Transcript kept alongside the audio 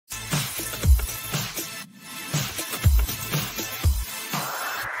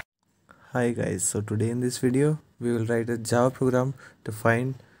Hi guys, so today in this video we will write a Java program to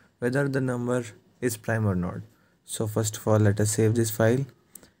find whether the number is prime or not. So first of all, let us save this file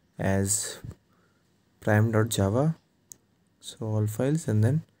as prime.java. So all files, and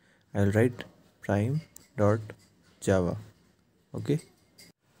then I'll write prime.java. Okay,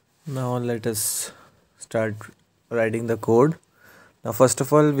 now let us start writing the code. Now first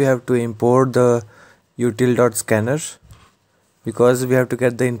of all, we have to import the util.scanner because we have to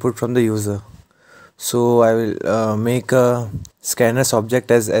get the input from the user. So I will make a scanners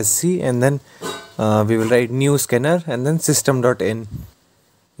object as sc, and then we will write new scanner and then system.in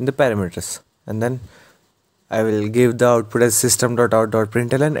in the parameters, and then I will give the output as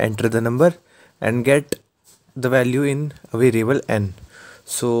system.out.println, enter the number and get the value in a variable n.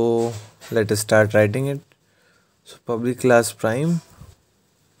 So let us start writing it. So public class prime,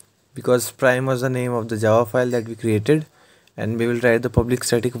 because prime was the name of the Java file that we created, and we will write the public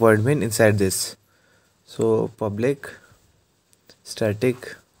static void main inside this. So public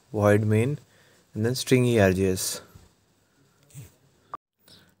static void main and then string args,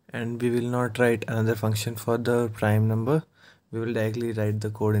 and we will not write another function for the prime number. We will directly write the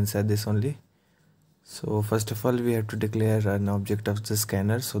code inside this only. So first of all, we have to declare an object of the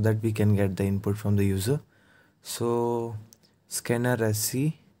scanner so that we can get the input from the user. So scanner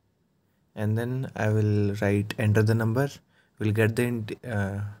sc, and then I will write enter the number. We'll get the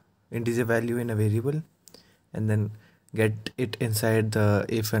integer value in a variable, and then get it inside the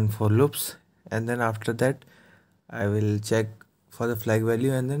if and for loops, and then after that I will check for the flag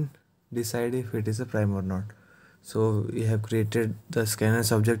value and then decide if it is a prime or not. So we have created the scanner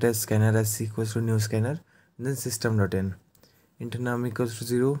subject as scanner sc equals to new scanner, and then system.in int num equals to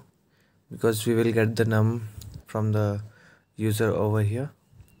 0, because we will get the num from the user over here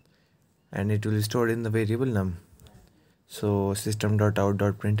and it will be stored in the variable num. So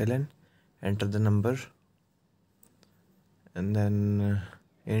system.out.println, enter the number, and then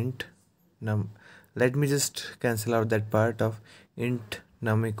int num. Let me just cancel out that part of int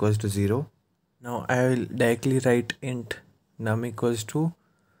num equals to 0. Now I will directly write int num equals to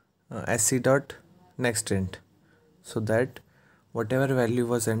sc dot next int, so that whatever value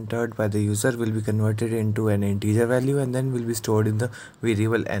was entered by the user will be converted into an integer value and then will be stored in the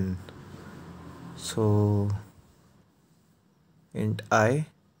variable n. So int I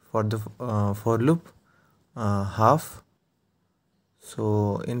for the for loop half.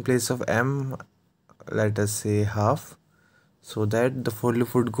 So in place of m, let us say half, so that the for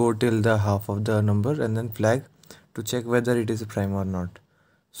loop would go till the half of the number and then flag to check whether it is a prime or not.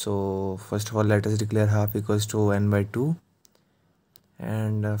 So first of all, let us declare half equals to n by 2,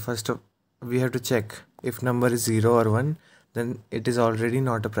 and we have to check if number is 0 or 1, then it is already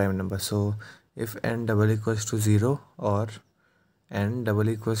not a prime number. So if n double equals to 0 or n double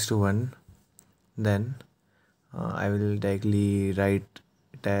equals to 1, then I will directly write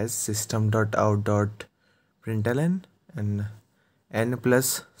it as system.out.println and n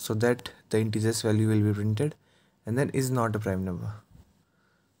plus, so that the integers value will be printed, and then is not a prime number.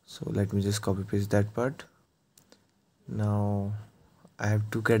 So let me just copy paste that part. Now I have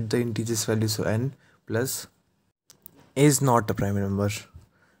to get the integers value, so n plus is not a prime number,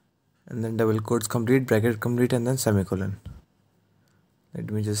 and then double quotes complete, bracket complete, and then semicolon. Let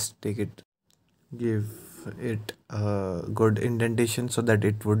me just take it, give it a good indentation so that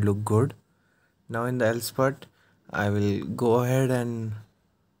it would look good. Now in the else part, I will go ahead and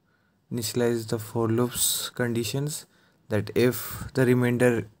initialize the for loops conditions, that if the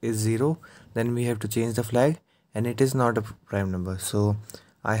remainder is 0, then we have to change the flag and it is not a prime number. So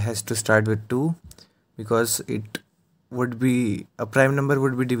I has to start with 2, because it would be a prime number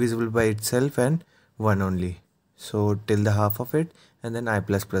would be divisible by itself and 1 only. So till the half of it, and then I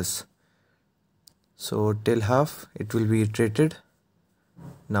plus plus. So till half it will be iterated.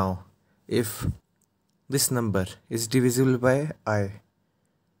 Now if this number is divisible by I,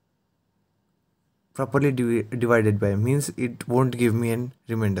 properly divided by, means it won't give me an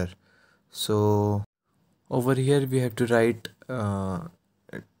remainder. So over here we have to write n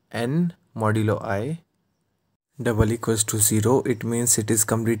modulo I double equals to 0. It means it is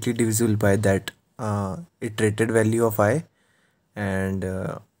completely divisible by that iterated value of I, and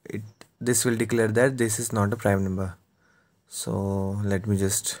this will declare that this is not a prime number. So let me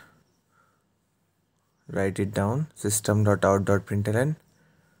just write it down, system.out.println.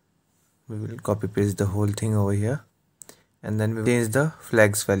 We will copy paste the whole thing over here, and then we will change the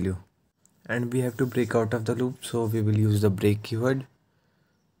flags value, and we have to break out of the loop, so we will use the break keyword.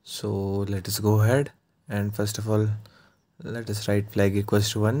 So let us go ahead, and first of all let us write flag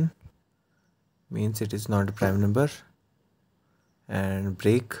equals to 1, means it is not a prime number, and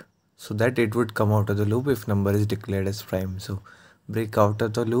break, so that it would come out of the loop if number is declared as prime. So break out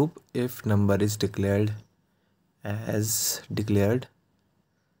of the loop if number is declared as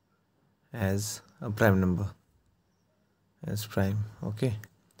a prime number, as prime. Okay,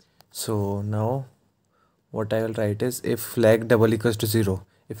 so now what I will write is if flag double equals to 0,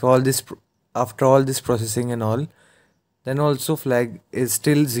 if all this after all this processing and all, then also flag is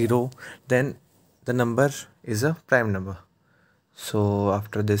still 0, then the number is a prime number. So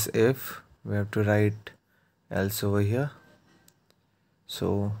after this if, we have to write else over here.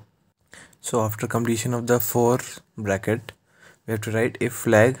 So after completion of the for bracket, we have to write if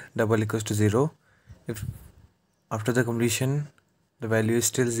flag double equals to 0. If after the completion the value is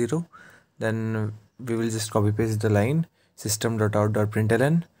still 0, then we will just copy paste the line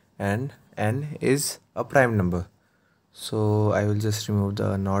system.out.println and n is a prime number. So I will just remove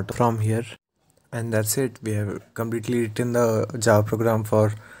the not from here, and that's it. We have completely written the Java program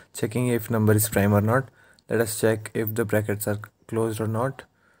for checking if number is prime or not. Let us check if the brackets are closed or not.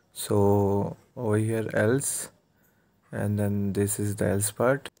 So over here else, and then this is the else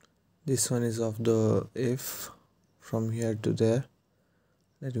part. This one is of the if from here to there.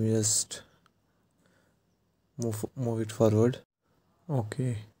 Let me just move it forward.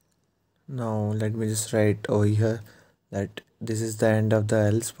 Okay, now let me just write over here that this is the end of the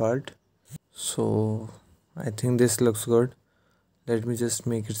else part. So I think this looks good. Let me just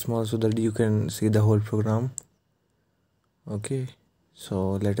make it small so that you can see the whole program. Okay,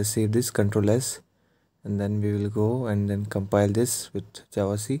 so let us save this, Control S, and then we will go and then compile this with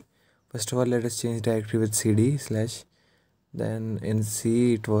javac. First of all, let us change directory with cd slash, then in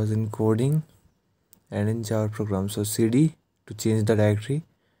C it was in coding and in Java program. So cd to change the directory,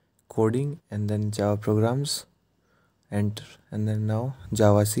 coding, and then Java programs, enter, and then now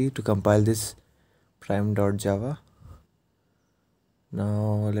javac to compile this prime.java.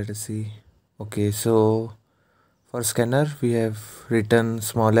 Now let us see. Okay, so for scanner we have written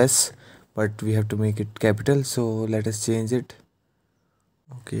small s, but we have to make it capital, so let us change it.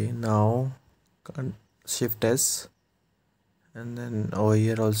 Okay, now shift s, and then over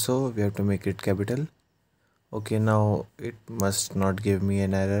here also we have to make it capital. Okay, now it must not give me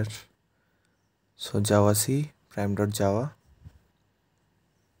an error. So javac prime.java.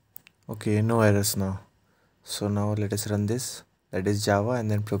 Okay, no errors now. So now let us run this. That is Java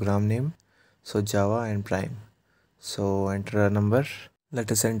and then program name. So Java and prime. So enter a number. Let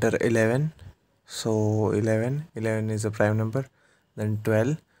us enter 11. So 11 is a prime number. Then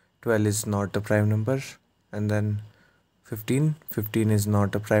 12 is not a prime number. And then 15 is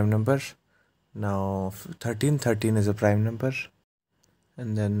not a prime number. Now 13 is a prime number.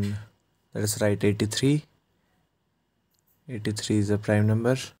 And then let us write 83 is a prime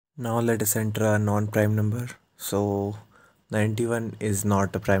number. Now let us enter a non-prime number. So 91 is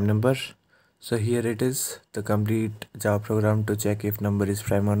not a prime number. So here it is, the complete Java program to check if number is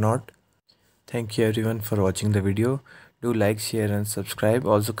prime or not. Thank you everyone for watching the video. Do like, share and subscribe.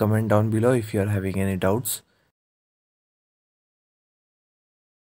 Also comment down below if you are having any doubts.